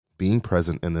being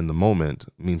present and in the moment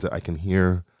means that I can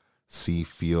hear, see,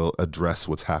 feel, address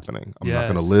what's happening. I'm not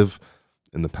going to live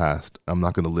in the past. I'm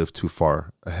not going to live too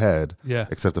far ahead,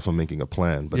 except if I'm making a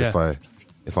plan. But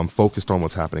if I'm focused on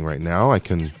what's happening right now, I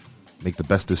can make the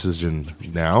best decision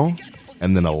now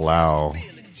and then allow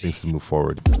things to move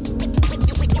forward.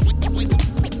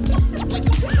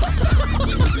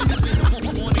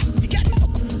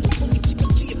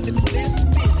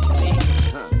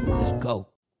 Let's go.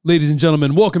 Ladies and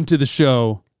gentlemen, welcome to the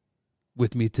show.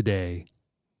 With me today,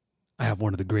 I have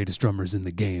one of the greatest drummers in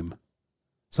the game.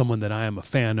 Someone that I am a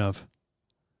fan of.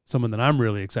 Someone that I'm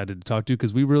really excited to talk to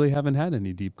because we really haven't had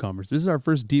any deep conversation. This is our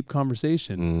first deep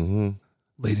conversation. Mm-hmm.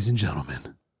 Ladies and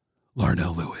gentlemen,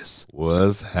 Larnell Lewis.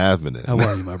 What's happening? How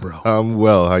are you, my bro? I'm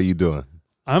well. How you doing?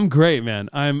 I'm great, man.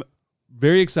 I'm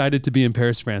very excited to be in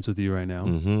Paris, France with you right now.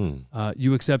 Mm-hmm.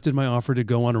 You accepted my offer to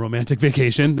go on a romantic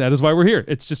vacation. That is why we're here.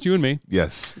 It's just you and me.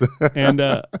 Yes. And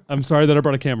I'm sorry that I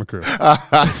brought a camera crew.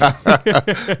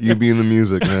 You being the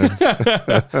music,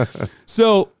 man.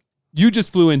 So you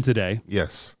just flew in today.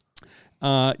 Yes.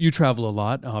 You travel a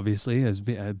lot, obviously, as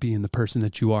being the person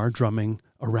that you are, drumming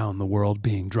around the world,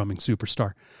 being drumming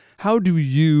superstar. How do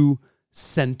you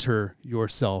center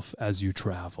yourself as you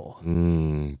travel?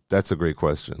 That's a great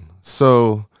question.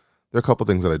 So there are a couple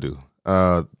things that I do.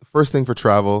 First thing for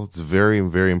travel, it's very,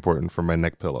 very important for my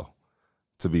neck pillow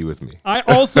to be with me. I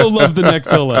also love the neck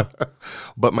pillow.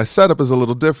 But my setup is a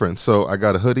little different. So I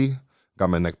got a hoodie, got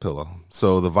my neck pillow.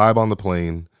 So the vibe on the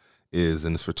plane is,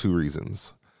 and it's for two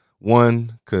reasons.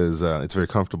 One, because it's very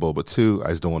comfortable, but two, I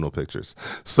just don't want no pictures.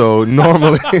 So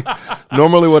normally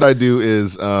what I do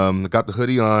is got the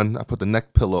hoodie on, I put the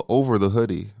neck pillow over the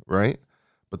hoodie, right?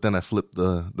 But then I flip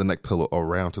the neck pillow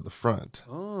around to the front.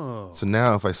 Oh. So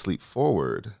now if I sleep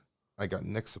forward, I got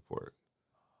neck support,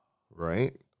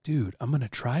 right? Dude, I'm going to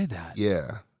try that.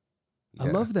 Yeah. I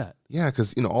love that. Yeah,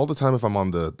 because all the time if I'm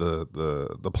on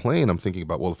the plane, I'm thinking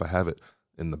about, well, if I have it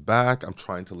in the back, I'm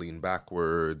trying to lean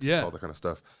backwards, all that kind of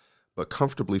stuff. But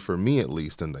comfortably for me, at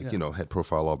least, and head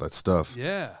profile, all that stuff.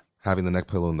 Yeah. Having the neck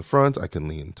pillow in the front, I can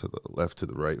lean to the left, to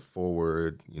the right,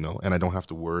 forward, and I don't have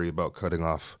to worry about cutting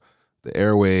off the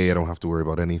airway. I don't have to worry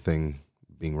about anything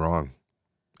being wrong.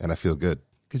 And I feel good.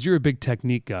 Because you're a big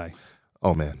technique guy.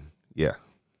 Oh, man. Yeah.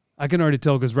 I can already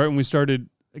tell because right when we started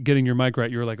getting your mic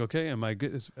right, you were like, okay, am I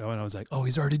good? And I was like, oh,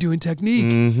 he's already doing technique.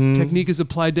 Mm-hmm. Technique is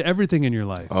applied to everything in your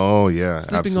life. Oh, yeah.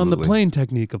 Sleeping on the plane,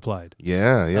 technique applied.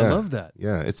 Yeah. I love that.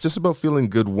 Yeah. It's just about feeling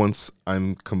good once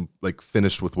I'm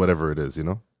finished with whatever it is,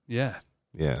 Yeah.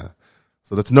 Yeah.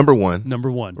 So that's number one.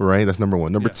 Number one. Right? That's number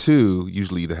one. Number two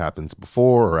usually either happens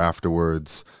before or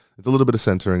afterwards. It's a little bit of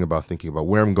centering about thinking about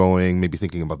where I'm going, maybe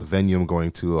thinking about the venue I'm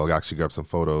going to. I'll actually grab some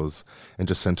photos and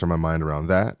just center my mind around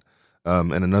that.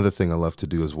 And another thing I love to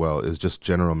do as well is just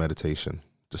general meditation,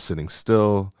 just sitting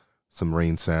still, some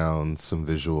rain sounds, some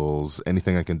visuals,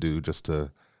 anything I can do just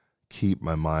to keep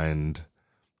my mind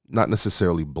not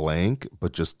necessarily blank,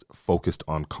 but just focused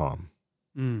on calm.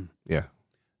 Yeah.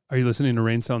 Are you listening to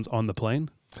rain sounds on the plane?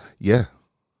 Yeah.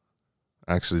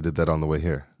 I actually did that on the way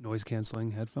here. Noise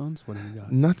canceling headphones? What do you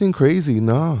got? Nothing crazy,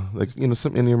 no.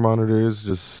 Some in-ear monitors,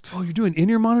 just... Oh, you're doing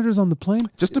in-ear monitors on the plane?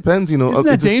 Just depends, Isn't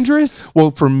that dangerous?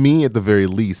 Well, for me, at the very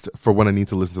least, for when I need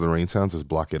to listen to the rain sounds, is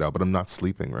block it out. But I'm not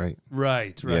sleeping, right?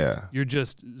 Right. Yeah. You're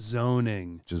just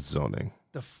zoning. Just zoning.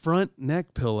 The front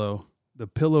neck pillow, the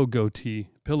pillow goatee,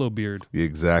 pillow beard.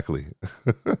 Exactly.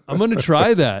 I'm going to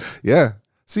try that. Yeah.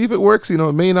 See if it works. It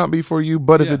may not be for you,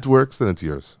 but if it works, then it's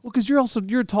yours. Well, because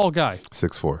you're a tall guy.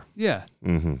 6'4". Yeah.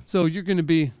 Mm-hmm. So you're going to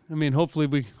be,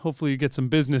 hopefully you get some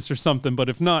business or something, but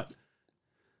if not,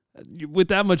 with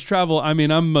that much travel,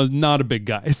 I'm not a big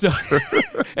guy. So,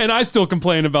 and I still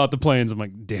complain about the planes. I'm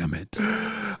like, damn it.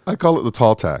 I call it the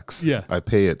tall tax. Yeah. I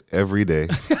pay it every day.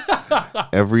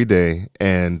 Every day.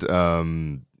 And,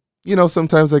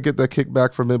 sometimes I get that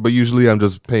kickback from it, but usually I'm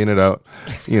just paying it out,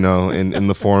 in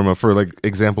the form of, for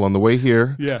example, on the way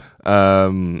here. Yeah.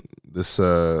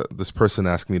 This person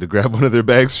asked me to grab one of their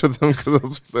bags for them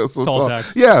because that was so tall.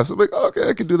 Tax. Yeah. So I'm like, okay,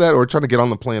 I can do that. Or trying to get on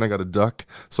the plane, I got to duck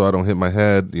so I don't hit my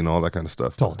head, all that kind of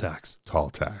stuff. Tall tax. Tall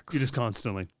tax. You just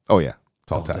constantly. Oh, yeah.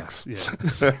 Tall tax.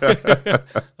 Yeah.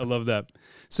 I love that.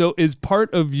 So is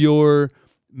part of your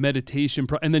meditation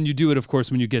and then you do it, of course,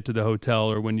 when you get to the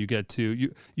hotel or when you get to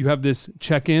you have this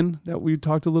check-in that we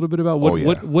talked a little bit about.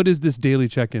 What is this daily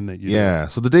check-in that you do?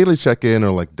 So the daily check-in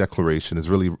or declaration is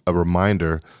really a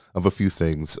reminder of a few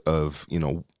things of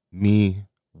me,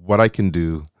 what I can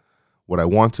do, what I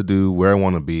want to do, where I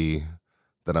want to be,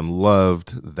 that I'm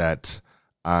loved, that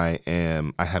I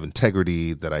have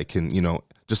integrity, that I can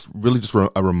just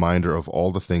a reminder of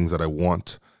all the things that I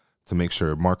want to make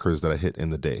sure markers that I hit in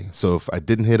the day. So if I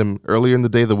didn't hit them earlier in the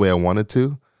day the way I wanted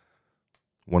to,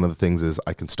 one of the things is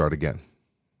I can start again,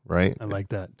 right? I like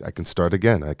that. I can start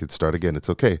again. I could start again. It's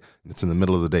okay. It's in the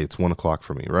middle of the day. It's 1:00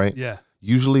 for me, right? Yeah.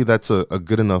 Usually that's a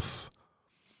good enough,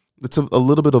 it's a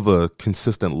little bit of a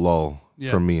consistent lull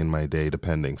for me in my day,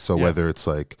 depending. So whether it's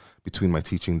like between my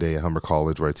teaching day at Humber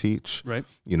College where I teach, right,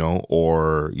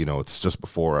 or, it's just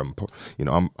before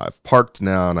I've parked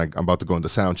now and I'm about to go into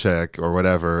sound check or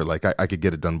whatever. Like I could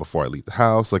get it done before I leave the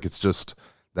house. Like it's just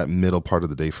that middle part of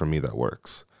the day for me that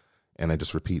works. And I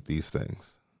just repeat these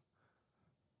things.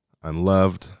 I'm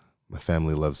loved. My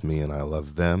family loves me and I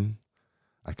love them.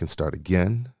 I can start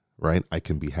again, right? I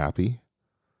can be happy.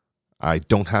 I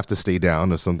don't have to stay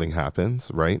down if something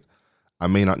happens, right? I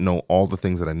may not know all the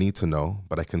things that I need to know,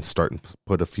 but I can start and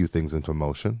put a few things into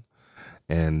motion.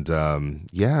 And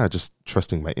just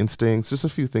trusting my instincts, just a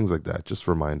few things like that, just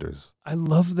reminders. I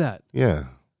love that. Yeah.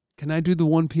 Can I do the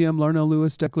 1 p.m. Larnell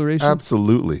Lewis declaration?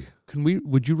 Absolutely.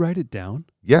 Would you write it down?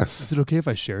 Yes. Is it okay if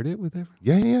I shared it with everyone?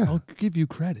 Yeah. I'll give you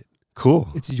credit. Cool.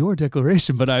 It's your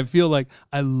declaration, but I feel like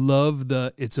I love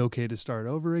it's okay to start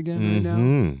over again right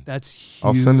now. That's huge.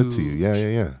 I'll send it to you.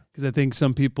 Yeah. Because I think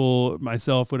some people,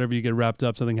 myself, whatever, you get wrapped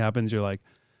up, something happens, you're like,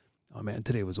 oh man,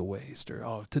 today was a waste,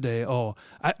 or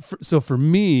so for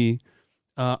me,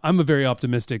 I'm a very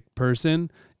optimistic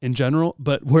person in general,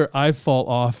 but where I fall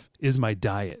off is my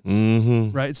diet,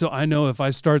 right? So I know if I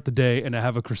start the day and I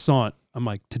have a croissant, I'm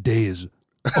like, today is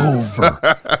over.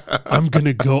 I'm going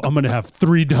to have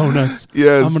 3 donuts.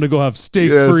 Yes. I'm going to go have steak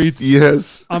frites.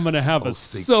 Yes. I'm going to have a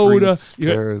soda.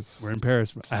 Paris. We're in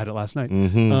Paris. I had it last night.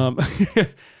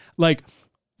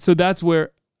 So that's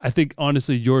where I think,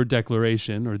 honestly, your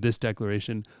declaration or this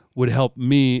declaration would help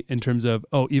me in terms of,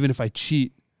 even if I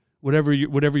cheat, whatever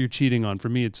you're cheating on, for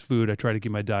me, it's food. I try to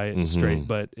keep my diet straight,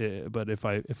 but if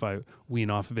I wean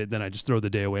off of it, then I just throw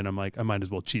the day away and I'm like, I might as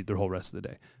well cheat the whole rest of the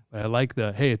day. But I like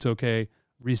hey, it's okay.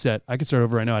 Reset. I can start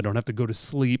over right now. I don't have to go to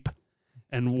sleep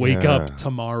and wake up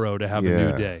tomorrow to have a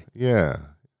new day. Yeah.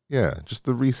 Just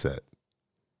the reset.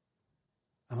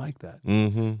 I like that.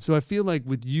 So I feel like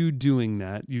with you doing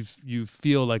that, you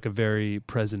feel like a very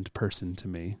present person to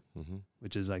me,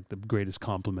 which is like the greatest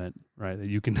compliment, right? That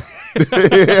you can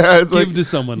give to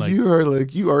someone. Like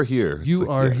you are here.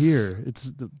 You are here.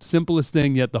 It's the simplest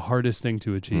thing, yet the hardest thing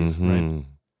to achieve, right?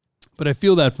 But I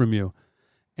feel that from you.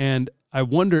 And I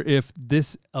wonder if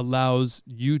this allows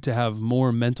you to have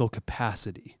more mental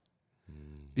capacity,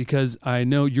 because I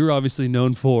know you're obviously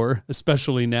known for,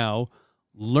 especially now,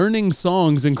 learning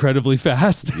songs incredibly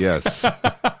fast. Yes.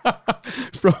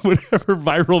 From whatever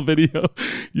viral video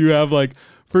you have. Like,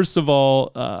 first of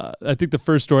all, I think the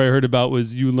first story I heard about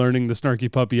was you learning the Snarky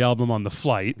Puppy album on the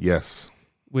flight. Yes.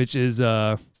 Which is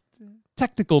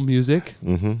technical music.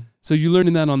 So you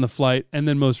learning that on the flight, and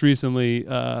then most recently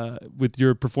with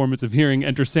your performance of hearing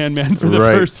Enter Sandman for the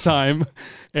first time,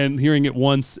 and hearing it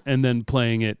once and then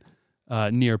playing it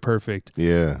near perfect.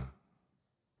 Yeah.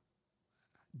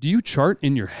 Do you chart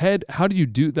in your head? How do you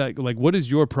do that? Like, what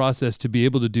is your process to be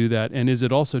able to do that? And is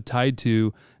it also tied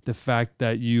to the fact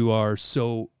that you are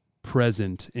so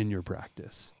present in your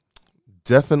practice?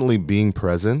 Definitely being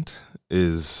present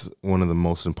is one of the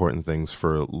most important things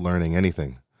for learning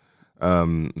anything.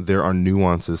 There are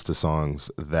nuances to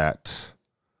songs that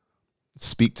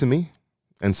speak to me.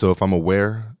 And so if I'm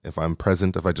aware, if I'm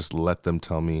present, if I just let them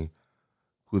tell me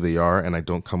who they are and I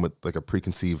don't come with like a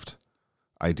preconceived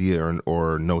idea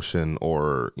or notion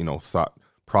or, thought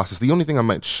process. The only thing I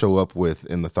might show up with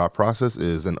in the thought process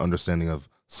is an understanding of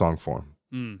song form,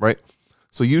 right?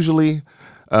 So usually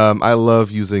I love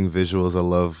using visuals. I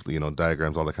love,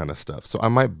 diagrams, all that kind of stuff. So I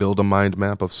might build a mind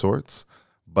map of sorts,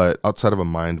 but outside of a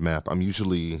mind map, I'm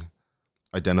usually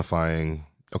identifying,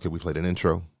 okay, we played an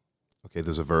intro. Okay,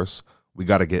 there's a verse. We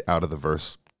got to get out of the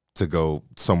verse to go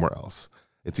somewhere else.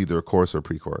 It's either a chorus or a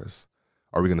pre-chorus.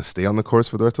 Are we going to stay on the chorus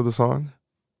for the rest of the song?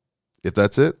 If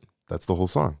that's it, that's the whole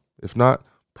song. If not,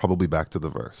 probably back to the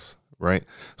verse, right?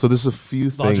 So there's a few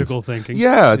things. Logical thinking.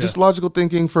 Yeah, just logical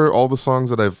thinking for all the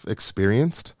songs that I've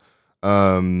experienced.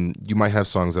 You might have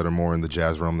songs that are more in the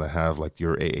jazz realm that have like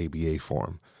your AABA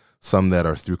form. Some that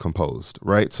are through composed,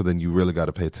 right? So then you really got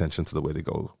to pay attention to the way they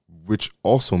go, which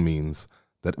also means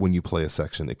that when you play a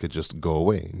section, it could just go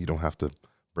away. You don't have to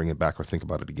bring it back or think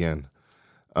about it again.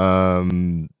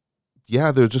 There's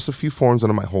just a few forms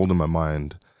that I might hold in my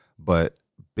mind. But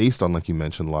based on, like you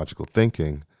mentioned, logical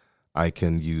thinking, I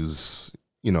can use,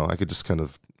 I could just kind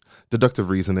of deductive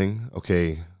reasoning.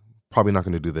 Okay, probably not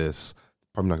going to do this,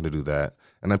 probably not going to do that.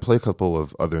 And I play a couple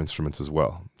of other instruments as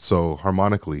well. So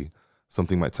harmonically,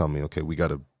 something might tell me, okay, we got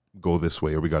to go this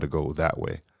way or we got to go that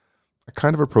way. I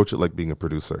kind of approach it like being a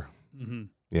producer. Mm-hmm.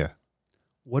 Yeah.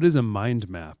 What is a mind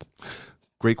map?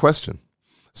 Great question.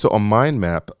 So a mind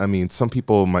map, I mean, some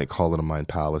people might call it a mind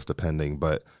palace, depending,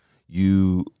 but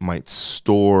you might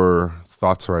store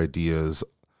thoughts or ideas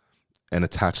and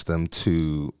attach them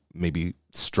to maybe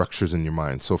structures in your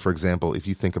mind. So, for example, if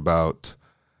you think about,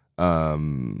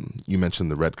 you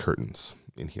mentioned the red curtains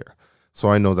in here. So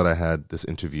I know that I had this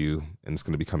interview and it's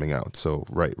going to be coming out. So,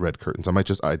 right, red curtains. I might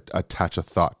just attach a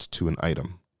thought to an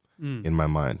item in my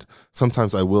mind.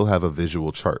 Sometimes I will have a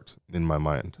visual chart in my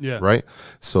mind, right?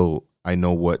 So I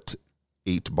know what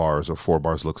 8 bars or 4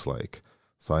 bars looks like.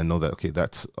 So I know that, okay,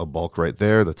 that's a bulk right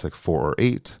there. That's like 4 or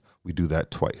 8. We do that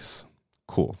twice.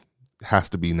 Cool. It has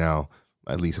to be now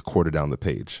at least a quarter down the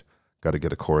page. Got to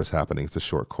get a chorus happening. It's a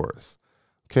short chorus.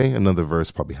 Okay, another verse,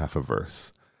 probably half a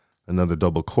verse. Another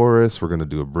double chorus. We're going to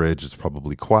do a bridge. It's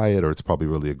probably quiet, or it's probably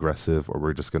really aggressive, or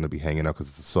we're just going to be hanging out because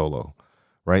it's a solo,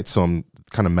 right? So I'm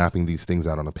kind of mapping these things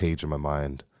out on a page in my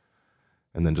mind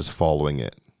and then just following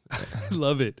it. I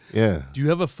love it. Yeah. Do you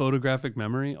have a photographic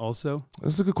memory also?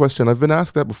 That's a good question. I've been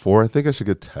asked that before. I think I should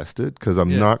get tested because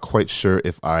I'm not quite sure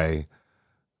if I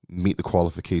meet the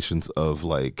qualifications of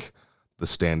like the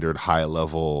standard high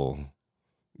level,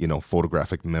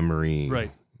 photographic memory.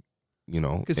 Right.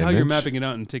 Because how you're mapping it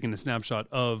out and taking a snapshot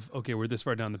of, okay, we're this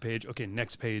far down the page. Okay,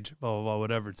 next page, blah, blah, blah,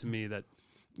 whatever. To me, that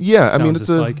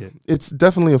it's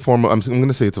definitely a form of, I'm going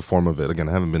to say it's a form of it. Again,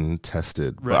 I haven't been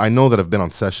tested, but I know that I've been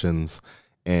on sessions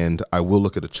and I will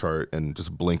look at a chart and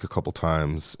just blink a couple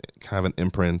times, have an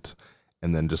imprint,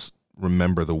 and then just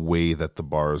remember the way that the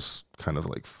bars kind of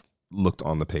like looked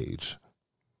on the page.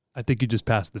 I think you just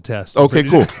passed the test. Okay,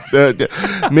 cool.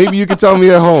 Maybe you can tell me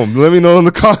at home. Let me know in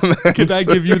the comments. Can I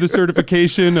give you the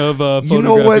certification of photographic You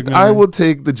know what? memory? I will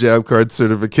take the jab card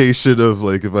certification of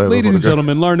like if I have Ladies and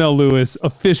gentlemen, Larnell Lewis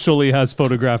officially has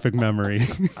photographic memory.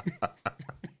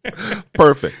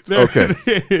 Perfect. There Okay.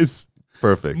 It is.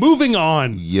 Perfect. Moving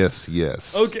on. Yes.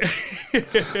 Okay.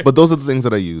 But those are the things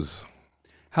that I use.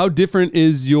 How different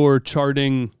is your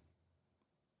charting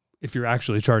if you're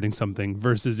actually charting something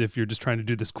versus if you're just trying to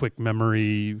do this quick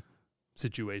memory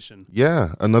situation?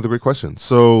 Yeah, another great question.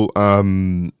 So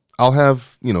I'll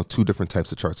have, 2 different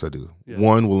types of charts I do. Yeah.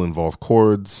 One will involve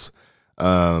chords,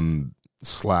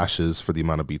 slashes for the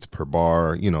amount of beats per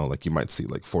bar. Like you might see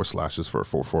like 4 slashes for a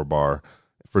 4/4 bar.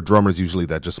 For drummers, usually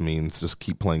that just means just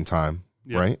keep playing time,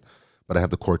 right? But I have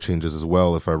the chord changes as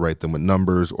well if I write them with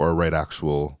numbers or write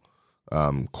actual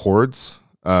chords.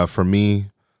 For me,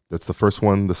 that's the first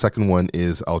one. The second one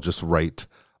is I'll just write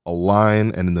a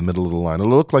line, and in the middle of the line,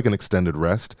 it'll look like an extended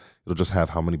rest. It'll just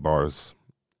have how many bars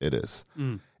it is.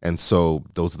 And so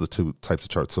those are the 2 types of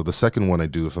charts. So the second one I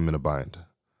do if I'm in a bind.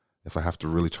 If I have to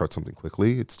really chart something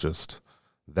quickly, it's just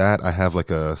that. I have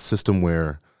like a system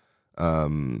where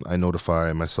I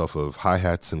notify myself of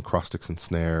hi-hats and cross-sticks and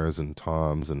snares and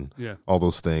toms and all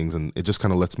those things. And it just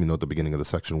kind of lets me know at the beginning of the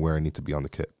section where I need to be on the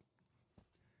kit.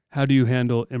 How do you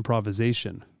handle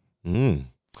improvisation?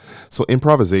 So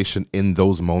improvisation in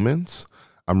those moments,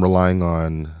 I'm relying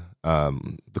on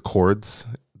the chords,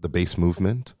 the bass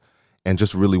movement, and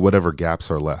just really whatever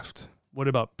gaps are left. What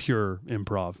about pure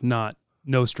improv?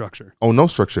 No structure. Oh, no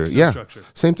structure. No structure.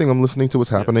 Same thing. I'm listening to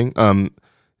what's happening.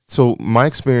 So my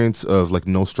experience of like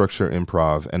no structure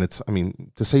improv, and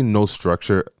to say no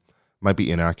structure might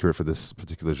be inaccurate for this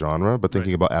particular genre, but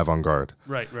thinking about avant-garde.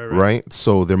 Right.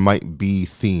 So there might be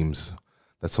themes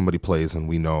that somebody plays and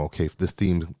we know, okay, if this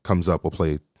theme comes up, we'll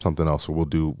play something else or we'll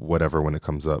do whatever when it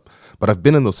comes up. But I've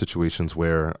been in those situations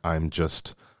where I'm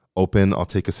just open. I'll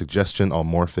take a suggestion. I'll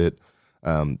morph it.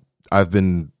 I've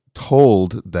been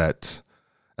told that,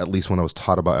 at least when I was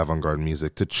taught about avant-garde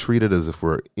music, to treat it as if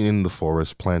we're in the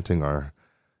forest planting our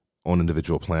own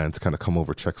individual plants, kind of come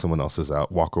over, check someone else's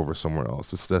out, walk over somewhere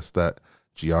else. It's just that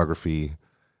geography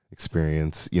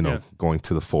experience, going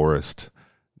to the forest,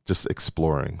 just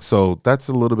exploring. So that's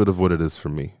a little bit of what it is for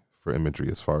me for imagery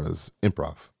as far as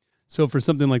improv. So for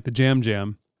something like the Jam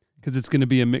Jam, because it's going to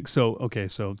be a mix. So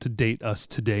to date us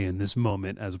today in this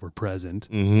moment as we're present,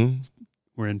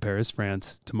 we're in Paris,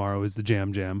 France. Tomorrow is the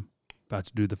Jam Jam. About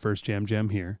to do the first Jam Jam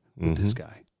here with this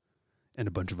guy and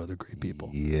a bunch of other great people.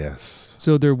 Yes.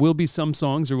 So there will be some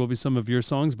songs, there will be some of your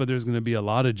songs, but there's going to be a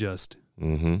lot of just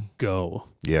go.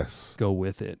 Yes. Go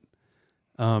with it.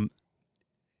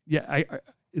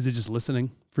 Is it just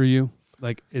listening for you?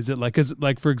 Like, is it like, cause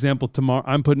like, for example, tomorrow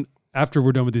after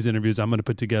we're done with these interviews, I'm going to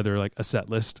put together like a set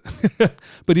list.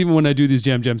 But even when I do these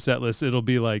Jam Jam set lists, it'll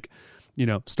be like,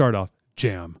 start off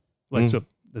jam. Like, so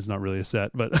it's not really a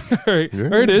set, but or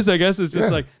it is, I guess. It's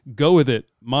just like, go with it.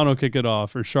 Mono kick it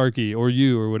off, or Sharky, or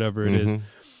you, or whatever it is.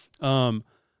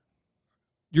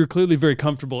 you're clearly very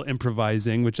comfortable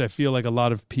improvising, which I feel like a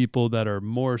lot of people that are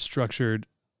more structured,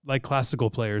 like classical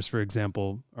players, for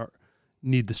example,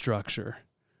 need the structure.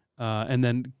 And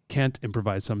then can't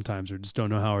improvise sometimes, or just don't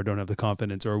know how, or don't have the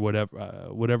confidence, or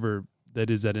whatever that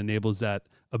is that enables that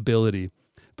ability.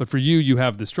 But for you, you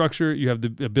have the structure, you have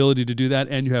the ability to do that,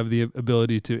 and you have the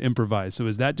ability to improvise. So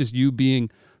is that just you being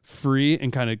free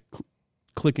and kind of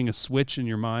clicking a switch in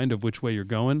your mind of which way you're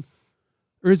going?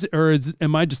 Or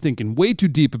am I just thinking way too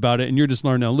deep about it, and you're just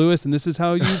Larnell Lewis, and this is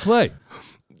how you play?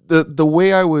 The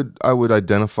way I would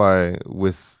identify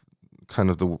with kind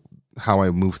of how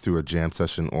I move through a jam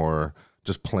session or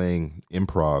just playing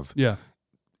improv. Yeah.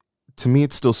 To me,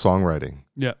 it's still songwriting.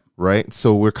 Yeah. Right.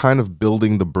 So we're kind of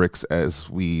building the bricks as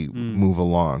we move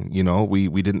along. You know, we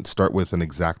didn't start with an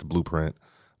exact blueprint,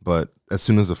 but as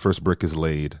soon as the first brick is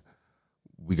laid,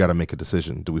 we got to make a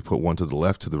decision. Do we put one to the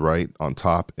left, to the right, on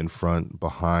top, in front,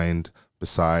 behind,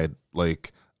 beside,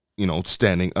 like, you know,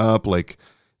 standing up? Like,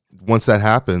 once that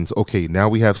happens, okay, now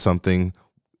we have something.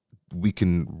 We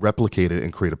can replicate it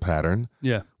and create a pattern.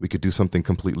 Yeah. We could do something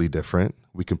completely different.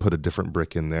 We can put a different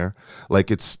brick in there.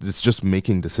 Like, it's just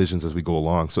making decisions as we go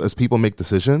along. So as people make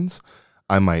decisions,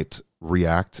 I might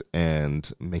react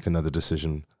and make another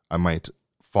decision. I might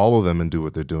follow them and do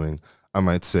what they're doing. I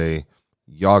might say,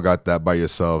 y'all got that by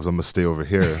yourselves. I'm gonna stay over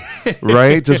here.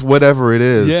 Right? Just whatever it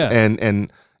is. Yeah.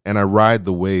 And I ride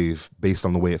the wave based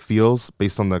on the way it feels,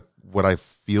 based on what I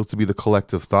feel to be the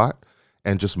collective thought,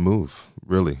 and just move,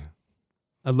 really.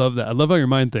 I love that. I love how your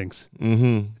mind thinks.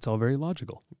 Mm-hmm. It's all very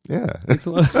logical. Yeah.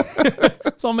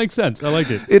 It all makes sense. I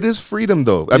like it. It is freedom,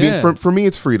 though. I mean, for me,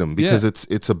 it's freedom because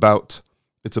it's about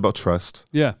trust.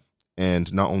 Yeah.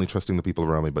 And not only trusting the people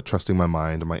around me, but trusting my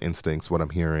mind and my instincts, what I'm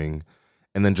hearing,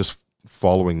 and then just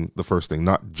following the first thing,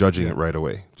 not judging it right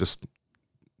away. Just,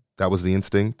 that was the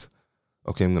instinct.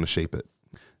 Okay, I'm going to shape it.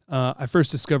 I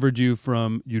first discovered you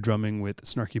from you drumming with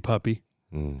Snarky Puppy.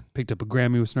 Picked up a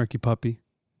Grammy with Snarky Puppy.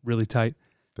 Really tight.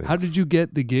 Thanks. How did you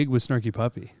get the gig with Snarky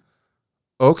Puppy?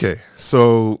 Okay,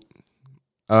 so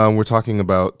we're talking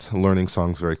about learning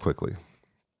songs very quickly.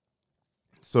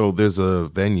 So there's a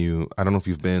venue. I don't know if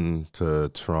you've been to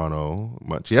Toronto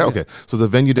much. Yeah, okay. So the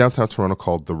venue downtown Toronto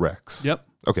called The Rex. Yep.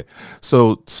 Okay,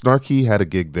 so Snarky had a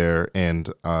gig there,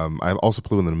 and I also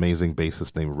play with an amazing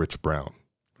bassist named Rich Brown.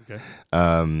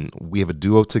 Okay. We have a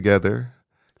duo together.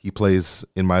 He plays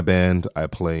in my band. I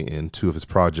play in two of his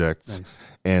projects. Nice.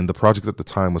 And the project at the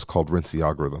time was called Rinse the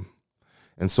Algorithm.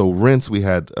 And so Rinse, we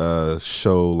had a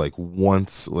show like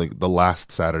once, like the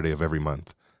last Saturday of every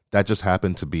month. That just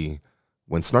happened to be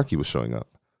when Snarky was showing up.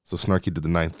 So Snarky did the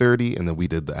 9:30, and then we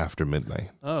did the after midnight.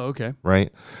 Oh, okay.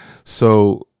 Right?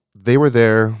 So they were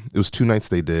there. It was 2 nights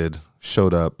they did,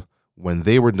 showed up. When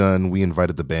they were done, we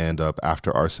invited the band up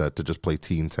after our set to just play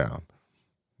Teen Town.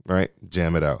 Right?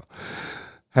 Jam it out.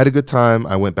 Had a good time.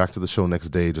 I went back to the show next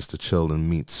day just to chill and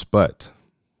meet Sput.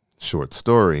 Short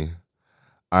story,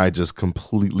 I just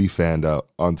completely fanned out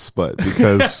on Sput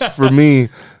because for me,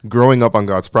 growing up on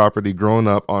God's Property, growing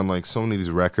up on like so many of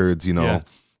these records, you know,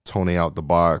 Tony Out the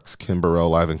Box, Kim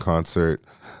Burrell Live in Concert,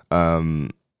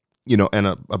 you know, and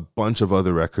a bunch of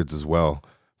other records as well.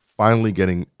 Finally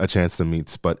getting a chance to meet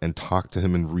Sput and talk to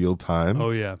him in real time.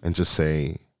 Oh, yeah. And just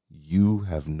say, you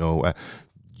have no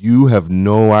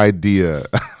idea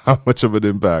how much of an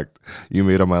impact you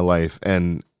made on my life.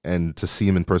 And to see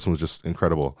him in person was just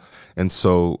incredible. And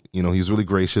so, you know, he's really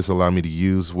gracious, allowed me to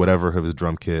use whatever of his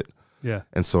drum kit. Yeah.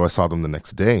 And so I saw them the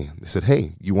next day. They said,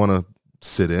 hey, you want to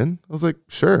sit in? I was like,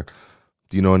 sure.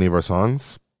 Do you know any of our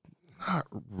songs? Not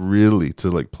really, to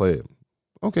like play it.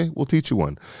 Okay, we'll teach you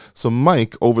one. So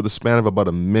Mike, over the span of about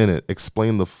a minute,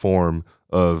 explained the form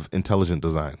of intelligent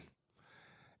design.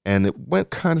 And it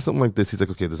went kind of something like this. He's like,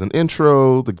 okay, there's an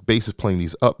intro. The bass is playing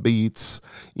these upbeats,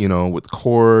 you know, with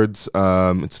chords.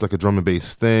 It's like a drum and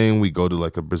bass thing. We go to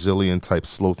like a Brazilian type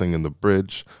slow thing in the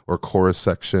bridge or chorus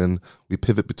section. We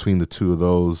pivot between the two of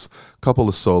those. Couple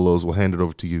of solos. We'll hand it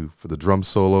over to you for the drum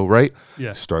solo, right?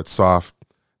 Yeah. Start soft,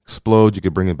 explode. You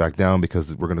could bring it back down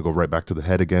because we're going to go right back to the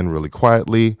head again really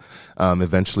quietly.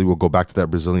 Eventually, we'll go back to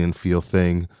that Brazilian feel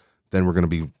thing. Then we're going to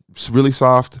be really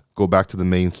soft, go back to the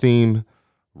main theme,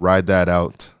 ride that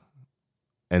out,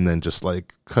 and then just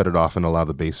like cut it off and allow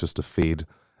the bass just to fade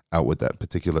out with that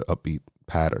particular upbeat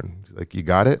pattern. Like, you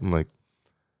got it? I'm like,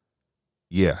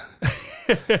 yeah.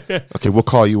 Okay, we'll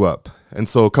call you up. And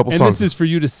so a couple songs. And this is for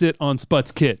you to sit on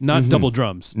Sput's kit, not double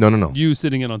drums. No. You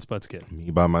sitting in on Sput's kit. Me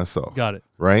by myself. Got it.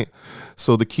 Right?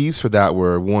 So the keys for that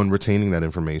were, one, retaining that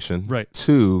information. Right.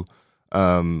 Two,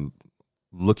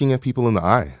 looking at people in the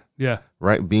eye. Yeah.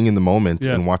 Right? Being in the moment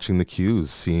Yeah. and watching the cues,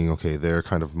 seeing, okay, they're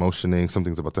kind of motioning,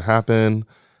 something's about to happen.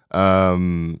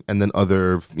 And then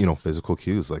other, physical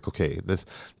cues like, okay,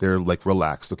 they're like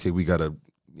relaxed. Okay, we got to,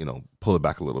 pull it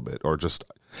back a little bit, or just,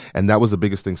 and that was the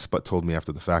biggest thing Sput told me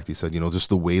after the fact. He said, just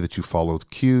the way that you follow the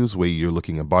cues, the way you're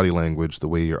looking at body language, the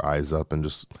way your eyes up and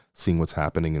just seeing what's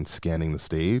happening and scanning the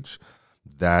stage,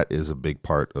 that is a big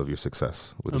part of your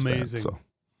success with this band. So,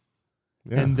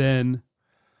 yeah. And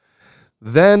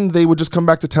then they would just come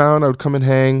back to town. I would come and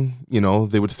hang.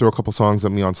 They would throw a couple songs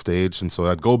at me on stage, and so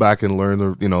I'd go back and learn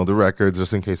the records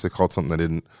just in case they called something I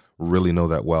didn't really know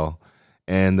that well.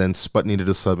 And then Sput needed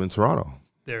a sub in Toronto.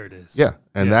 There it is. Yeah,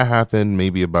 and that happened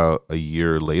maybe about a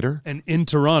year later. And in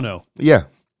Toronto. Yeah.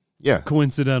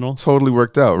 Coincidental. Totally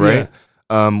worked out, right?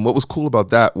 Yeah. What was cool about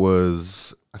that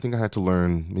was I think I had to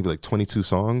learn maybe like 22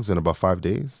 songs in about 5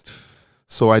 days.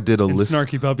 So I did a list.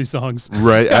 Snarky Puppy songs.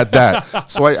 Right, at that.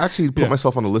 So I actually put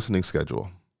myself on a listening schedule.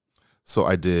 So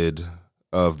I did,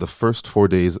 of the first 3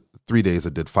 days, I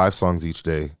did 5 songs each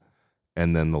day.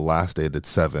 And then the last day I did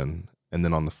 7. And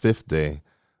then on the 5th day,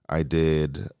 I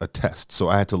did a test. So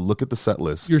I had to look at the set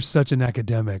list. You're such an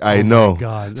academic. I know. My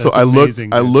God, that's so I amazing,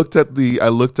 looked at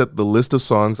the list of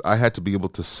songs. I had to be able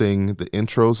to sing the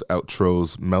intros,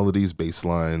 outros, melodies, bass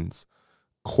lines,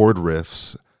 chord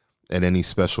riffs, and any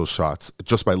special shots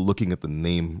just by looking at the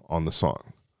name on the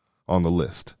song, on the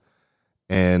list.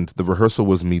 And the rehearsal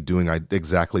was me doing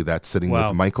exactly that, sitting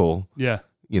with Michael. Yeah.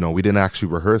 We didn't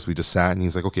actually rehearse. We just sat and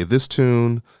he's like, okay, this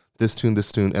tune.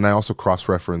 And I also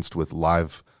cross-referenced with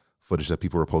live footage that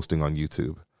people were posting on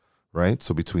YouTube, right?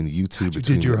 So between YouTube, you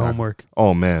did your homework.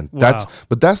 Oh man, wow.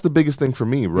 That's the biggest thing for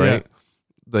me, right?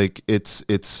 Yeah. Like it's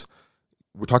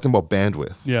we're talking about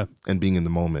bandwidth, and being in the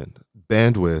moment.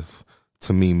 Bandwidth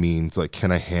to me means like,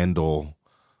 can I handle,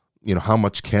 how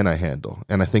much can I handle?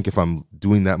 And I think if I'm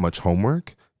doing that much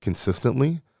homework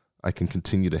consistently, I can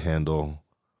continue to handle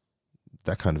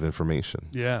that kind of information.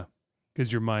 Yeah,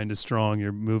 because your mind is strong.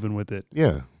 You're moving with it.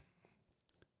 Yeah.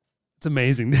 It's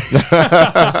amazing.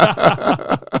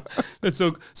 That's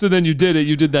so then you did it.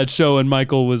 You did that show, and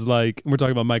Michael was like, we're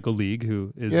talking about Michael League,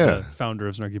 who is the founder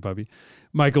of Snarky Puppy.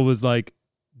 Michael was like,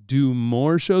 do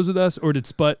more shows with us, or did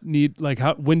Sput need, like,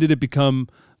 when did it become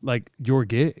like your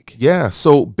gig? Yeah.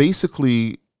 So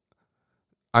basically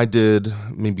I did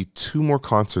maybe 2 more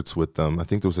concerts with them. I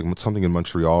think there was like something in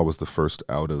Montreal was the first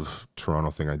out of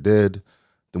Toronto thing I did.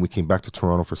 Then we came back to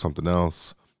Toronto for something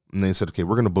else. And they said, okay,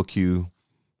 we're going to book you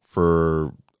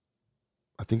for,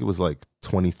 I think it was like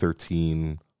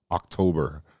 2013,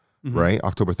 October, right?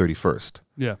 October 31st.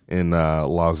 Yeah. In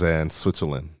Lausanne,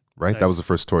 Switzerland, right? Nice. That was the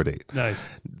first tour date. Nice.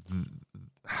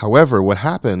 However, what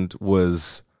happened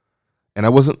was, and I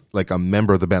wasn't like a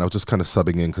member of the band. I was just kind of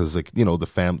subbing in because, like,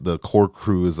 the core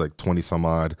crew is like 20 some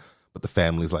odd, but the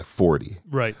family is like 40.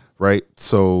 Right. Right.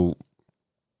 So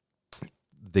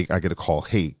I get a call.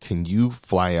 Hey, can you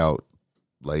fly out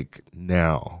like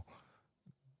now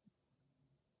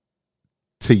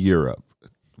to Europe?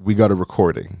 We got a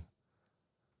recording.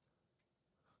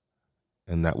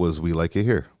 And that was We Like It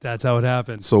Here. That's how it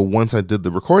happened. So once I did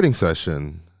the recording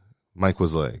session, Mike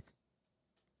was like,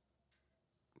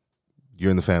 you're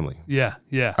in the family. Yeah,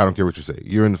 yeah. I don't care what you say.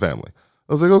 You're in the family.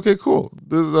 I was like, okay, cool.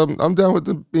 I'm down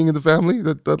with being in the family.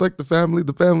 I like the family.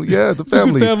 The family. Yeah, the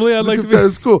family. It's a good family. I'd like to be.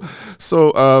 It's cool.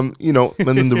 So, and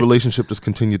then the relationship just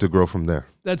continued to grow from there.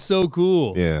 That's so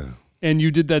cool. Yeah. And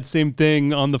you did that same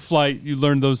thing on the flight. You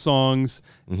learned those songs.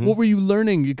 Mm-hmm. What were you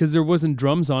learning? Because there wasn't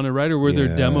drums on it, right? Or were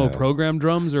there demo program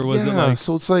drums? Or was it like...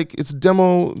 So it's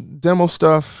demo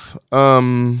stuff.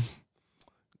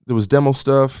 There was demo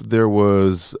stuff. There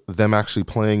was them actually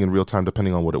playing in real time,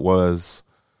 depending on what it was.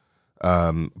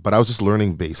 But I was just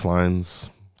learning bass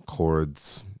lines,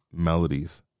 chords,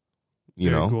 melodies, you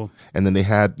know? Cool. And then they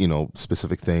had,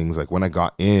 specific things. Like when I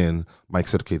got in, Mike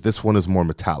said, okay, this one is more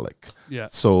metallic. Yeah.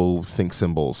 So think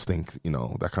cymbals, think,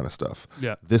 that kind of stuff.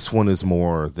 Yeah. This one is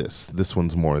more this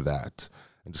one's more that.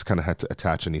 And just kind of had to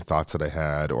attach any thoughts that I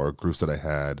had or grooves that I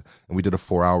had. And we did a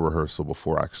 4-hour rehearsal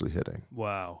before actually hitting.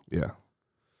 Wow. Yeah.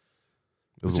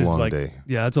 It was a long day.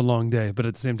 Yeah, it's a long day. But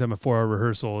at the same time, a 4-hour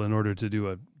rehearsal in order to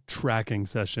do a tracking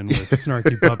session with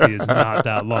Snarky Puppy is not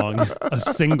that long. A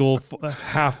single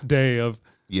half day of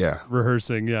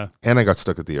rehearsing. Yeah. And I got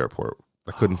stuck at the airport.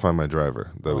 I couldn't find my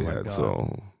driver that we had. God.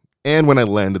 So, and when I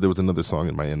landed, there was another song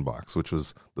in my inbox, which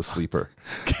was The Sleeper.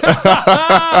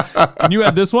 And you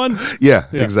had this one? Yeah,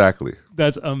 exactly.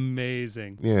 That's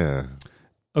amazing. Yeah.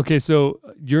 Okay, so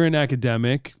you're an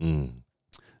academic.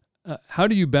 How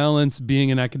do you balance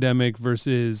being an academic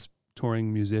versus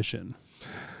touring musician?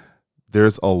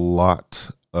 There's a lot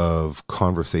of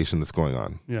conversation that's going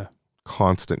on. Yeah.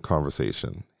 Constant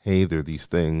conversation. Hey, there are these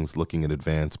things, looking in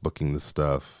advance, booking this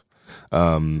stuff.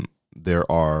 there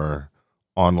are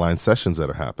online sessions that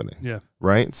are happening. Yeah.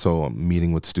 Right. So I'm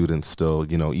meeting with students still,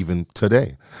 even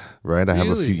today. Right. I have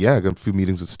I got a few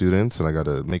meetings with students, and I got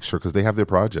to make sure, because they have their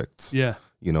projects. Yeah.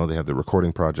 They have their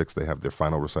recording projects. They have their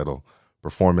final recital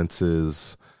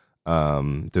performances.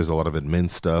 There's a lot of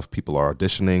admin stuff. People are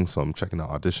auditioning. So I'm checking out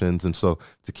auditions. And so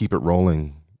to keep it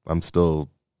rolling, I'm still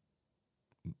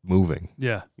moving.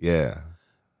 Yeah. Yeah.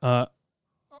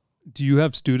 Do you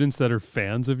have students that are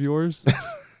fans of yours?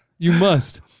 You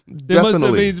must. They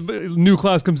Definitely. must. I mean, new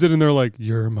class comes in and they're like,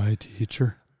 "You're my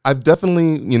teacher." I've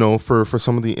definitely, for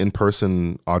some of the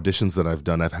in-person auditions that I've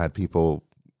done, I've had people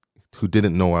who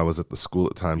didn't know I was at the school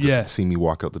at the time just see me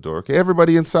walk out the door. Okay,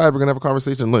 everybody inside, we're going to have a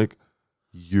conversation. I'm like,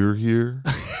 you're here?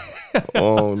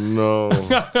 Oh, no.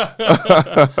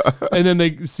 And then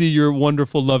they see your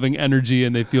wonderful, loving energy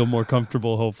and they feel more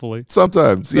comfortable, hopefully.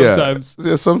 Sometimes. Yeah,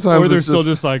 sometimes. Or they're still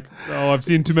just like, oh, I've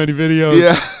seen too many videos.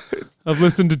 Yeah. I've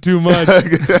listened to too much.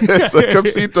 It's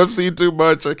like, I've seen too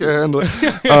much. I can't handle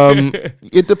it.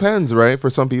 It depends, right? For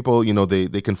some people,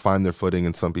 they can find their footing,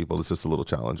 and some people it's just a little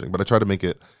challenging. But I try to make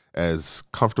it as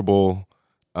comfortable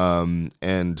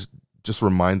and just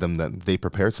remind them that they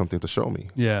prepared something to show me.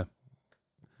 Yeah.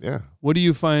 Yeah. What do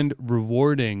you find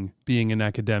rewarding being an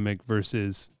academic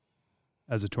versus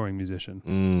as a touring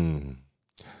musician?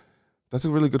 That's a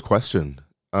really good question.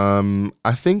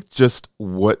 I think just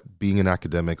what being an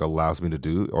academic allows me to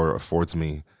do, or affords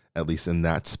me, at least in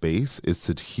that space, is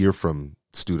to hear from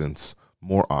students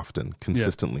more often,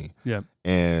 consistently. Yeah.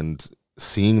 And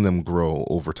seeing them grow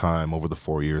over time, over the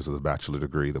 4 years of the bachelor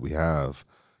degree that we have,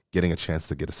 getting a chance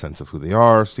to get a sense of who they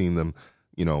are, seeing them,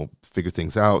 figure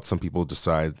things out. Some people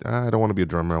decide, I don't want to be a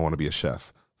drummer, I want to be a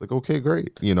chef. It's like, okay,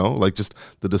 great. Like just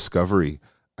the discovery.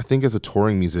 I think as a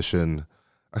touring musician,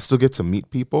 I still get to meet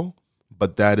people,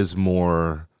 but that is a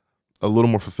little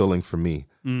more fulfilling for me,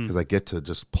 because I get to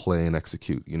just play and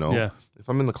execute, Yeah. If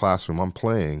I'm in the classroom, I'm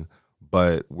playing,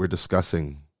 but we're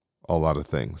discussing a lot of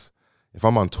things. If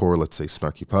I'm on tour, let's say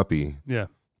Snarky Puppy, Yeah.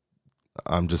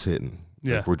 I'm just hitting.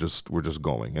 Yeah. Like we're just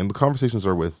going. And the conversations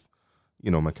are with,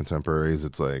 my contemporaries.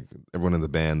 It's like everyone in the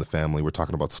band, the family, we're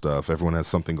talking about stuff. Everyone has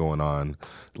something going on,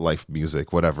 life,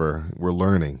 music, whatever. We're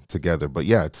learning together. But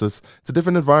yeah, it's a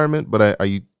different environment, but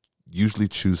I usually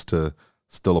choose to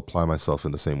still apply myself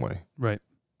in the same way. Right.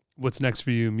 What's next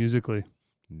for you musically?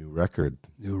 New record.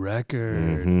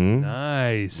 Mm-hmm.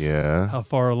 Nice. Yeah. How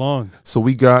far along? So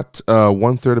we got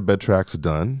 1/3 of bed tracks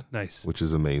done. Nice. Which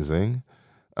is amazing.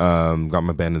 Got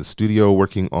my band in the studio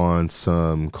working on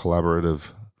some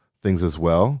collaborative things as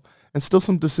well, and still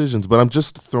some decisions, but I'm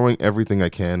just throwing everything I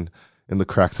can in the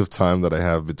cracks of time that I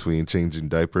have between changing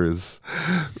diapers,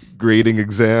 grading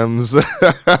exams,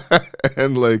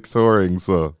 and like touring.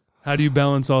 So how do you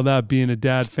balance all that, being a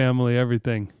dad, family,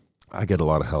 everything? I get a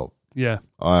lot of help. Yeah.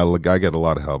 I get a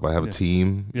lot of help. I have a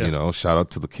team, shout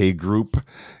out to the K Group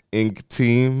Inc.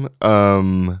 team.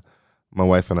 My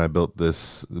wife and I built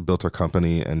our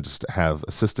company, and just have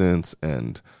assistants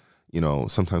and,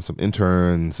 sometimes some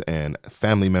interns and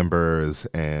family members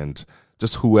and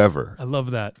just whoever. I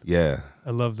love that. Yeah.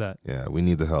 I love that. Yeah. We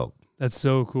need the help. That's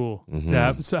so cool.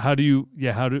 So how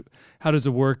does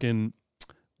it work in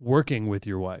working with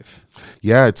your wife?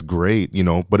 Yeah, it's great,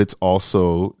 but it's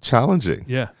also challenging.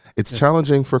 Yeah. It's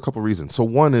challenging for a couple reasons. So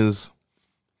one is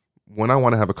when I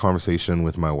want to have a conversation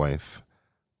with my wife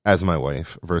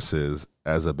versus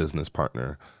as a business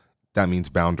partner, that means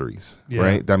boundaries,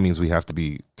 right? That means we have to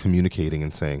be communicating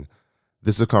and saying,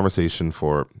 this is a conversation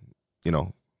for,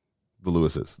 the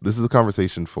Lewises. This is a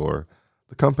conversation for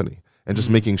the company. And just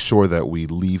making sure that we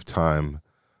leave time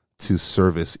to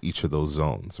service each of those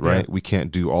zones, right? We can't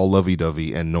do all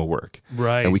lovey-dovey and no work.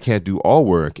 Right. And we can't do all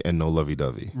work and no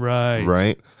lovey-dovey. Right.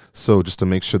 Right? So just to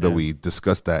make sure that we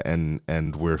discuss that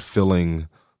and we're filling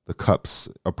the cups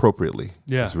appropriately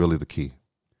is really the key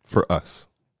for us.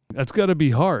 That's got to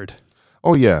be hard.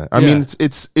 Oh yeah. I mean,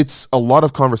 it's a lot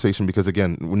of conversation, because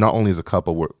again, not only as a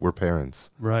couple, we're parents.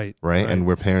 Right. And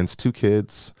we're parents, 2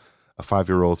 kids, a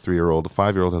 5-year-old, 3-year-old. The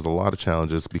 5-year-old has a lot of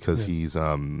challenges because he's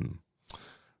born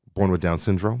with Down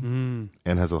syndrome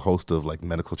and has a host of like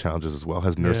medical challenges as well.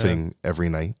 Has nursing every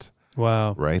night.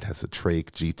 Wow. Right? Has a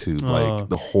trach, G-tube, like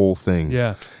the whole thing.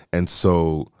 Yeah. And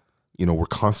so, we're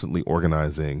constantly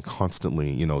organizing,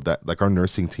 that like our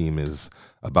nursing team is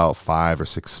about 5 or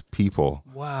 6 people.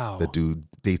 Wow. That do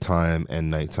daytime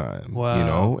and nighttime.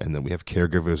 Wow. And then we have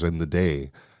caregivers in the day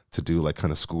to do like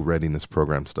kind of school readiness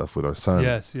program stuff with our son.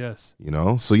 Yes.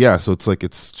 So yeah, so it's like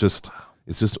it's just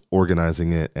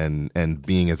organizing it and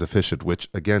being as efficient, which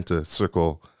again, to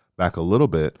circle back a little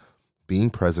bit, being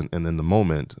present and in the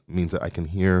moment means that I can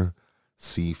hear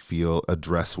see, feel,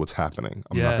 address what's happening.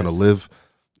 I'm not Yes. going to live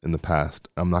in the past.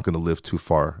 I'm not going to live too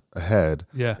far ahead,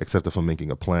 Yeah. except if I'm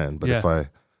making a plan. But Yeah.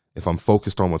 if I'm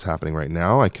focused on what's happening right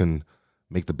now, I can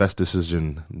make the best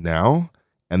decision now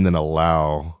and then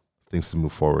allow things to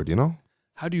move forward, you know?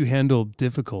 How do you handle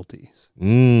difficulties?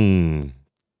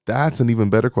 That's an even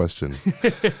better question.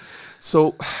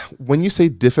 So when you say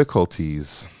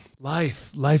difficulties,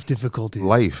 Life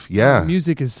difficulties. yeah.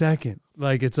 Music is second.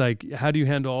 Like, it's like, how do you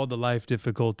handle all the life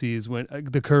difficulties when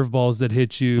the curveballs that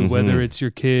hit you, whether it's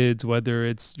your kids, whether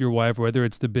it's your wife, whether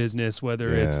it's the business, whether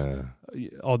it's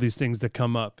all these things that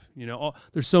come up, you know,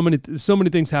 there's so many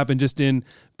things happen just in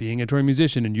being a touring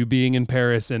musician and you being in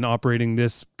Paris and operating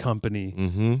this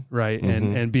company, right?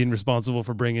 And being responsible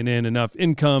for bringing in enough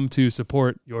income to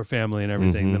support your family and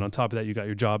everything. Then on top of that, you got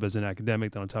your job as an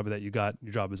academic. Then on top of that, you got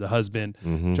your job as a husband,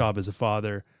 job as a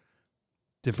father.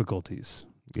 Difficulties.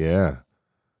 Yeah.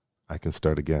 I can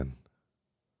start again.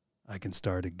 I can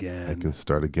start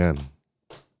again.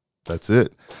 That's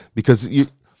it. Because you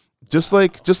just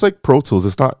like Pro Tools,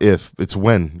 it's not if, it's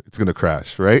when it's gonna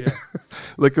crash, right? Yeah.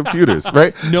 Like computers,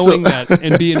 right? Knowing that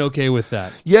and being okay with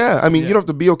that. Yeah, I mean, you don't have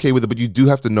to be okay with it, but you do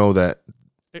have to know that.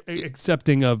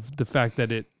 Accepting of the fact that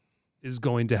it is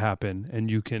going to happen and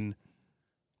you can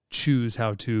choose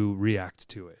how to react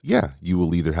to it. Yeah, you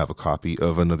will either have a copy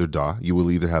of another DAW, you will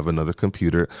either have another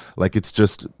computer. Like, it's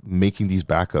just making these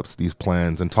backups, these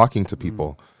plans, and talking to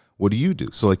people. What do you do?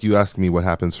 So like you asked me what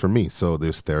happens for me. So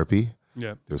there's therapy.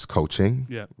 Yeah. There's coaching.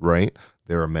 Yeah. Right?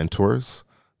 There are mentors.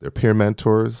 There are peer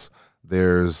mentors.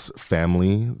 There's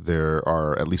family. There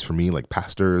are, at least for me, like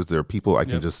pastors. There are people I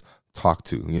can just talk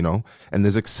to, you know? And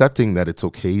there's accepting that it's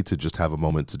okay to just have a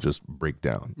moment to just break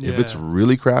down. If it's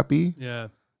really crappy,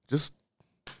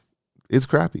 it's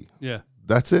crappy. Yeah.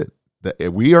 That's it.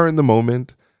 We are in the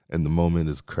moment, and the moment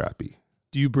is crappy.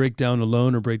 Do you break down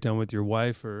alone or break down with your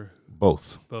wife, or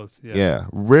both? Both. Yeah. Yeah.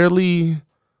 Rarely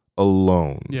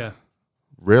alone. Yeah.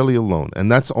 Rarely alone.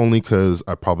 And that's only because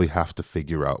I probably have to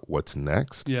figure out what's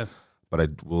next. Yeah. But I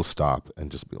will stop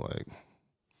and just be like,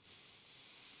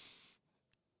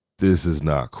 this is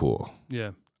not cool.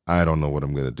 Yeah. I don't know what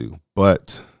I'm going to do,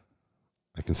 but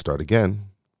I can start again.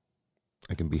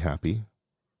 I can be happy.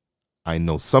 I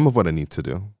know some of what I need to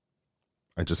do.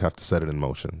 I just have to set it in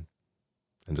motion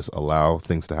and just allow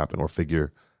things to happen or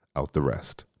figure out the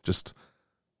rest. Just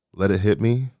let it hit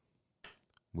me,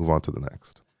 move on to the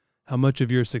next. How much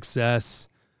of your success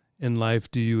in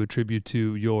life do you attribute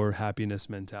to your happiness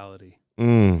mentality?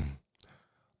 A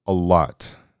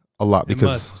lot.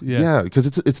 Because because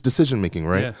it's decision making,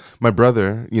 right? Yeah. My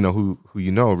brother, you know, who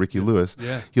you know, Ricky Lewis,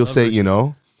 he'll say,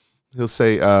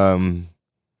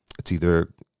 it's either,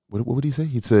 what would he say?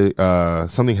 He'd say,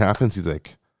 something happens. He's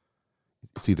like,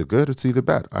 it's either good or it's either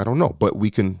bad. I don't know, but we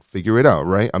can figure it out,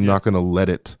 right? I'm not going to let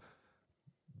it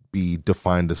be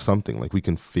defined as something. Like, we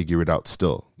can figure it out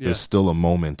still. Yeah. There's still a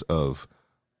moment of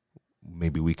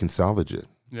maybe we can salvage it.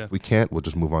 Yeah. If we can't, we'll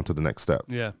just move on to the next step.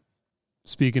 Yeah.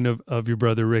 Speaking of your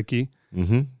brother, Ricky,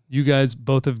 you guys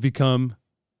both have become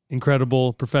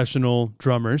incredible professional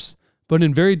drummers, but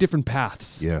in very different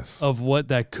paths of what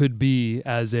that could be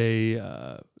as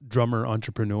a drummer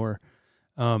entrepreneur.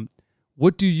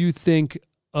 What do you think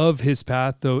of his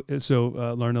path, though? So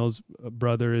Larnell's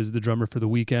brother is the drummer for The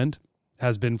Weeknd,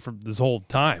 has been for this whole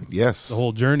time. Yes. The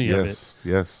whole journey of it.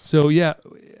 Yes. So,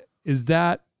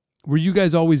 were you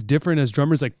guys always different as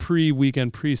drummers, like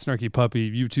pre-Weeknd, pre-Snarky Puppy,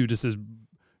 you two just as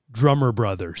drummer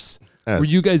brothers? Were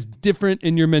you guys different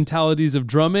in your mentalities of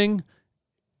drumming?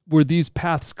 Were these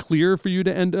paths clear for you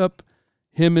to end up?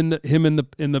 Him in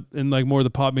like more of the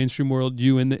pop mainstream world,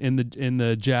 you in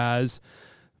the jazz,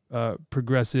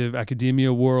 progressive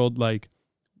academia world. Like,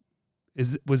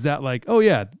 was that like, oh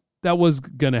yeah, that was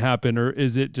gonna happen, or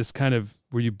is it just kind of,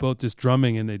 were you both just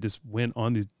drumming and they just went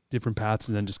on these different paths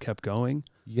and then just kept going?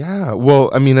 Yeah. Well,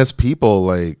 I mean, as people,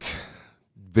 like,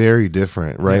 very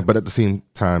different, right? Yeah. But at the same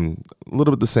time, a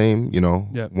little bit the same, you know.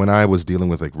 Yeah. When I was dealing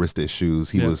with like wrist issues,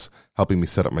 he was helping me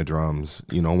set up my drums,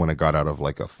 you know, when I got out of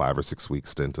like a 5 or 6 week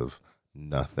stint of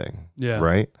nothing. Yeah.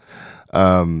 Right.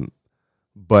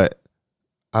 But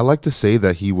I like to say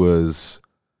that he was,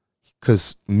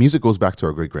 because music goes back to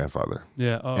our great grandfather.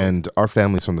 Yeah. Oh. And our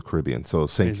family's from the Caribbean, so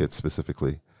St. Kitts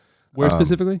specifically. Where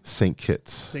specifically? St.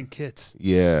 Kitts. St. Kitts.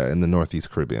 Yeah, in the Northeast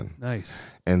Caribbean. Nice.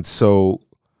 And so,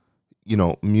 you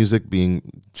know, music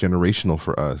being generational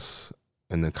for us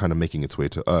and then kind of making its way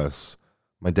to us,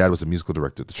 my dad was a musical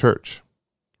director at the church,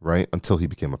 right? Until he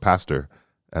became a pastor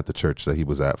at the church that he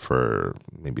was at for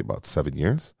maybe about 7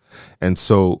 years. And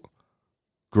so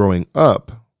growing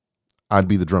up, I'd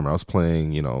be the drummer. I was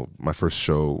playing, you know, my first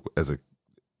show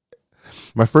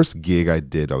My first gig I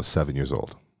did, I was 7 years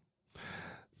old.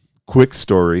 Quick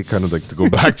story, kind of like to go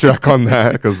backtrack on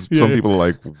that, because some people are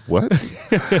like, what?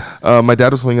 My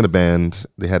dad was playing in a band.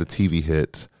 They had a TV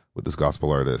hit with this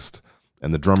gospel artist,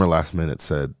 and the drummer last minute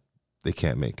said they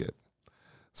can't make it.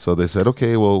 So they said,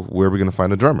 okay, well, where are we going to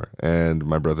find a drummer? And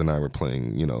my brother and I were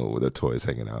playing, with our toys,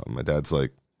 hanging out. And my dad's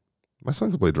like, my son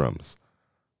can play drums.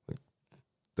 Like,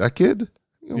 that kid?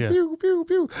 Pew, pew,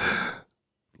 pew.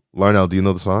 Larnell, do you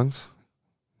know the songs?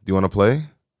 Do you want to play?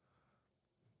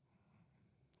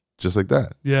 Just like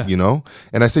that. Yeah.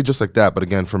 And I say just like that, but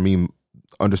again, for me,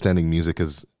 understanding music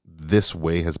is this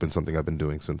way has been something I've been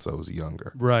doing since I was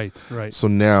younger. Right. So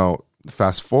now,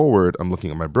 fast forward, I'm looking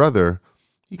at my brother.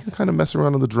 He can kind of mess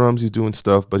around on the drums. He's doing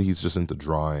stuff, but he's just into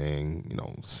drawing,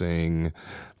 sing,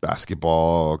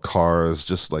 basketball, cars,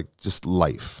 just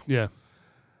life. Yeah.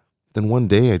 Then one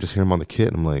day I just hear him on the kit,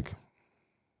 and I'm like,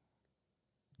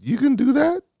 you can do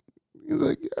that? He's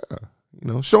like,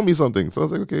 yeah, show me something. So I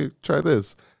was like, okay, try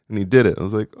this. And he did it. I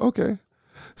was like, okay.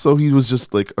 So he was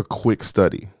just like a quick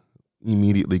study,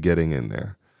 immediately getting in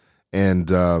there. And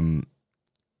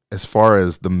as far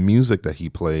as the music that he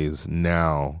plays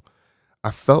now,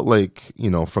 I felt like,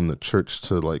 from the church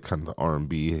to like kind of the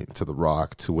R&B to the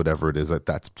rock to whatever it is,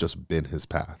 that's just been his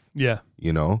path. Yeah.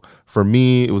 For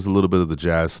me, it was a little bit of the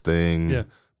jazz thing, yeah.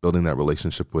 building that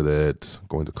relationship with it,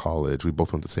 going to college. We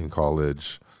both went to the same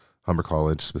college. Humber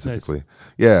College specifically. Nice.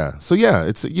 Yeah. So yeah,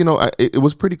 it's, it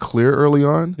was pretty clear early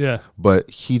on. Yeah.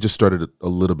 But he just started a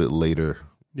little bit later.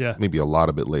 Yeah. Maybe a lot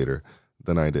of bit later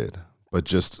than I did, but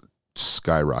just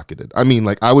skyrocketed. I mean,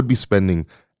 like I would be spending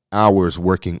hours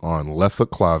working on left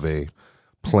foot clave,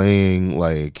 playing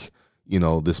like,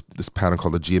 this pattern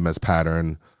called the GMS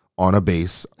pattern on a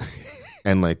bass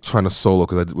and like trying to solo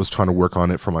because I was trying to work on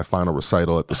it for my final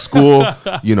recital at the school,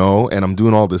 and I'm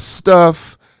doing all this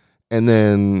stuff. And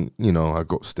then, I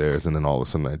go upstairs and then all of a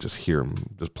sudden I just hear him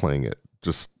just playing it.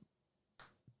 You're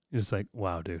just like,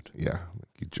 wow, dude. Yeah,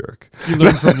 you jerk. You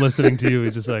learn from listening to you.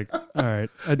 It's just like, all right,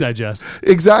 I digest.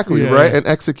 Exactly, right? Yeah. And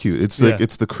execute. It's like,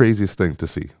 it's the craziest thing to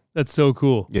see. That's so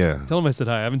cool. Yeah. Tell him I said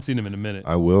hi. I haven't seen him in a minute.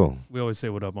 I will. We always say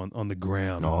what up on the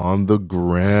gram. On the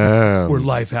gram. Where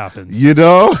life happens.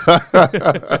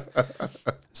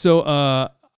 So I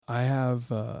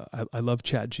love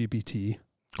ChatGPT.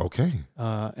 Okay.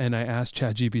 And I asked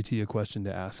ChatGPT a question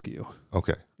to ask you.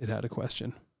 Okay. It had a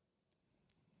question.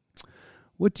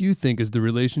 What do you think is the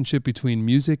relationship between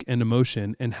music and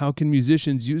emotion, and how can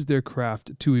musicians use their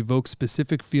craft to evoke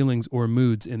specific feelings or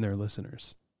moods in their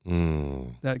listeners?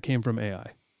 That came from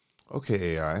AI.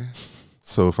 Okay, AI.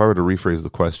 So if I were to rephrase the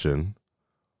question.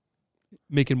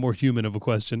 Make it more human of a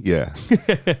question. Yeah.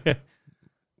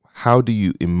 How do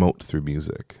you emote through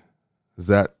music? Is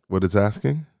that what it's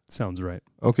asking? Sounds right.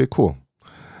 Okay, cool.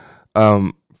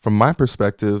 From my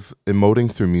perspective,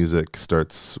 emoting through music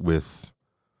starts with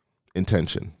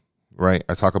intention, right?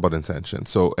 I talk about intention.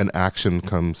 So an action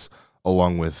comes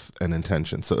along with an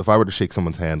intention. So if I were to shake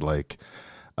someone's hand like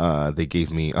they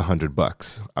gave me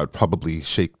 $100, I would probably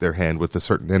shake their hand with a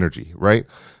certain energy, right?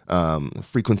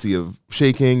 Frequency of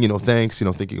shaking, thanks,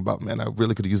 thinking about, man, I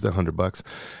really could have used that $100.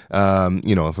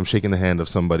 If I'm shaking the hand of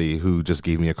somebody who just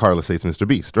gave me a car, let's say it's Mr.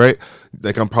 Beast, right?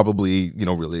 Like I'm probably,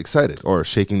 really excited. Or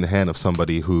shaking the hand of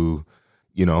somebody who,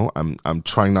 I'm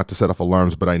trying not to set off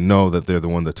alarms, but I know that they're the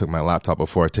one that took my laptop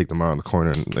before I take them around the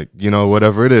corner and like,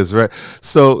 whatever it is, right?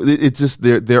 So it's just,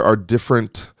 there are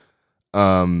different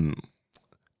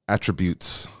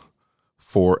attributes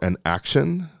for an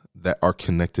action that are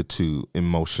connected to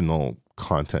emotional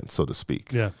content, so to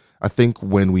speak. Yeah. I think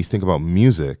when we think about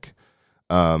music,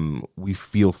 we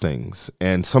feel things,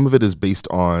 and some of it is based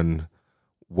on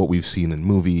what we've seen in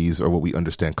movies or what we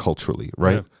understand culturally,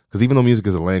 right? Because even though music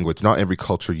is a language, not every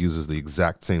culture uses the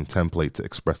exact same template to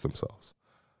express themselves,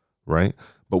 right?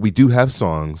 But we do have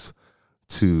songs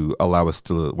to allow us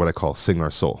to, what I call, sing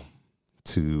our soul,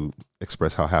 to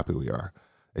express how happy we are,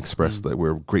 express that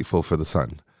we're grateful for the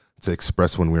sun, to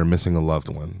express when we're missing a loved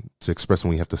one, to express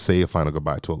when we have to say a final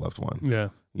goodbye to a loved one. Yeah.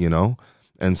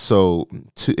 And so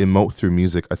to emote through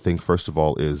music, I think, first of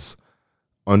all, is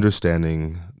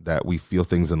understanding that we feel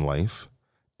things in life,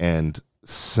 and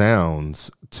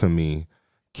sounds, to me,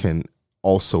 can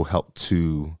also help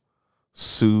to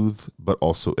soothe, but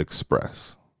also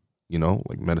express,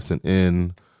 like medicine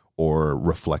in or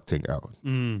reflecting out.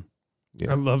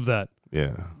 Yeah. I love that.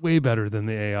 Yeah. Way better than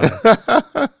the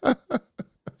AI.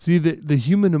 See, the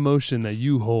human emotion that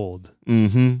you hold.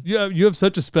 Mm-hmm. You have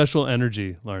such a special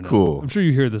energy, Larnell. Cool. I'm sure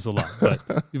you hear this a lot, but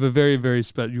you have a very, very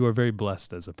you are very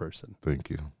blessed as a person. Thank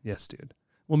you. Yes, dude.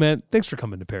 Well, man, thanks for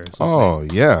coming to Paris. Oh,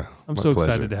 yeah. I'm My so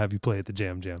pleasure. excited to have you play at the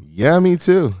Jam Jam. Yeah, me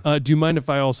too. Do you mind if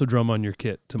I also drum on your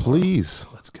kit tomorrow? Please.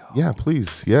 Let's go. Yeah,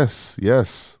 please. Yes.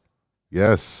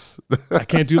 I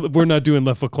can't do. We're not doing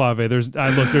left foot clave. There's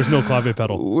no clave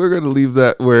pedal. We're gonna leave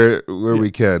that where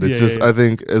we can. It's just I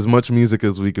think as much music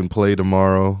as we can play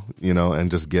tomorrow,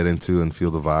 and just get into and feel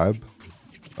the vibe.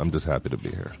 I'm just happy to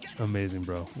be here. Amazing,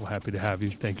 bro. Well, happy to have you.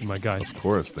 Thank you, my guy. Of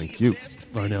course. Thank you.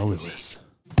 Larnell Lewis.